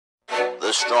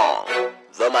the strong,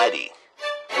 the mighty.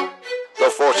 The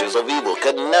forces of evil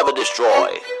can never destroy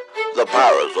the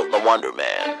powers of the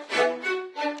Wonderman.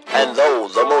 And though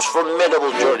the most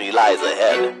formidable journey lies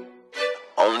ahead,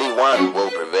 only one will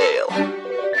prevail.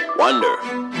 Wonder,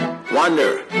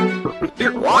 Wonderman.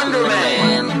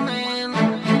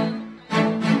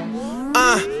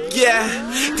 Yeah,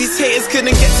 these haters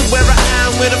couldn't get to where I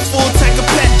am with a full tank of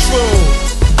petrol.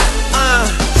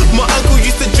 My uncle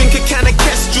used to drink a can of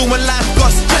Kestrel when life got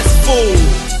stressful.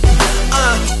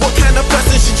 What kind of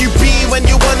person should you be when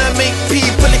you wanna make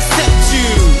people accept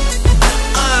you?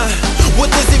 What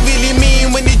does it really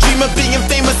mean when you dream of being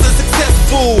famous and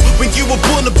successful? When you were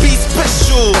born to be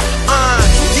special?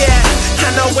 Yeah,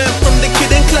 and I went from the kid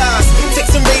in class,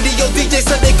 texting radio DJs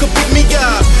so they could pick me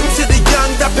up, to the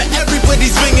young rapper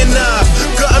everybody's ringing up.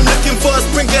 Got 'em looking for a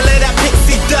sprinkle of that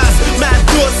pixie dust. Mad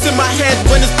thoughts in my head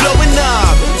when it's blowing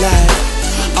up. Like,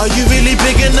 are you really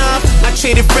big enough? I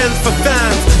traded friends for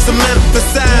fans, some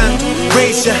emphasize.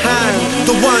 Raise your hand,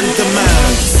 the Wonderman.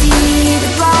 See the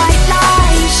bright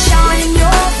light shine in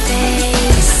your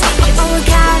face. Oh, we're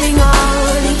counting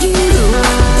on you to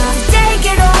take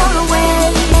it all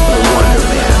away.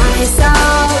 Rise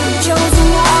up, chosen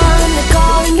one, they're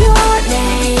calling your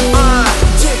name.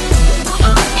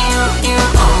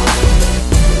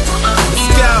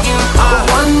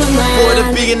 Bored of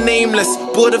being nameless,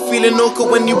 bored of feeling awkward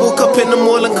when you woke up in the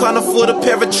mall and can't afford a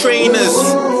pair of trainers.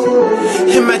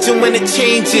 Imagine when it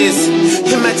changes,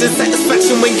 imagine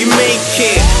satisfaction when you make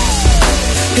it.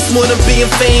 It's more than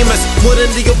being famous, more than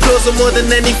the applause or more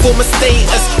than any form of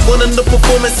status. One of the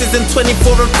performances in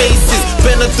 24 and faces,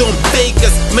 Benadorm,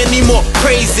 Bakers, many more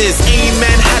praises.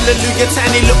 Amen, hallelujah,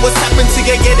 tiny, look what's happened to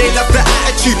you. Yeah, they love the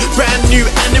attitude, brand new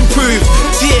and improved.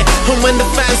 Yeah, and when the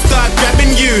fans start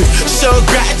grabbing you, show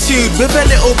gratitude with a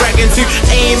little bragging too.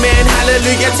 Amen,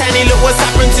 hallelujah, tiny, look what's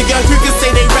happened to you. Who can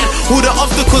say they ran all the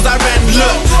obstacles I ran?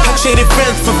 Look, I traded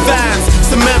friends for fans,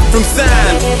 cement from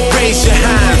sand. Raise your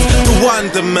hands, the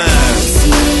Wonderman.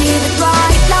 See the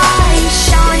bright light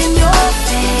shine in your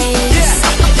face.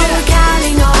 We're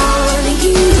counting on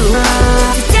you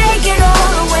to take it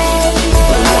all away.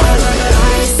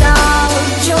 Rise up,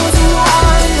 chosen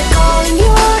one, they're calling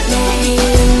your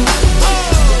name.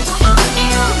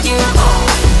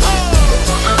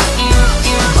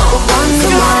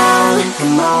 Wonderman,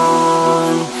 come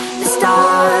on, the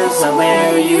stars are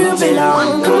where you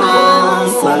belong. Come on,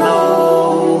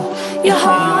 follow your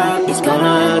heart is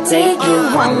gonna take you.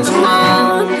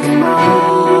 Wonderman, come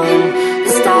on,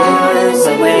 the stars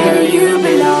are where you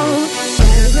belong.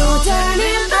 There's no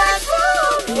turning back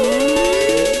from here.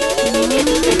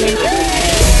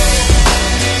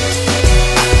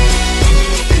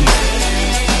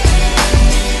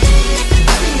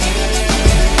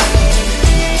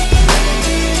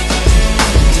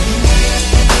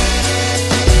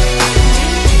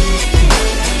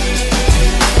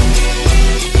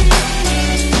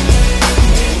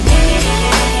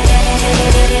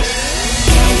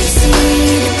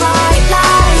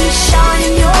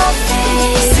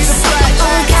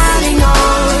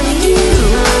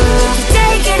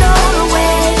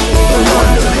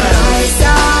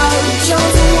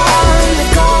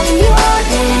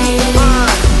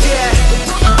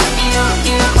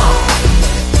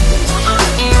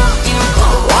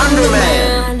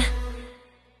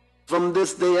 From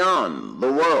this day on,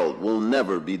 the world will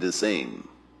never be the same.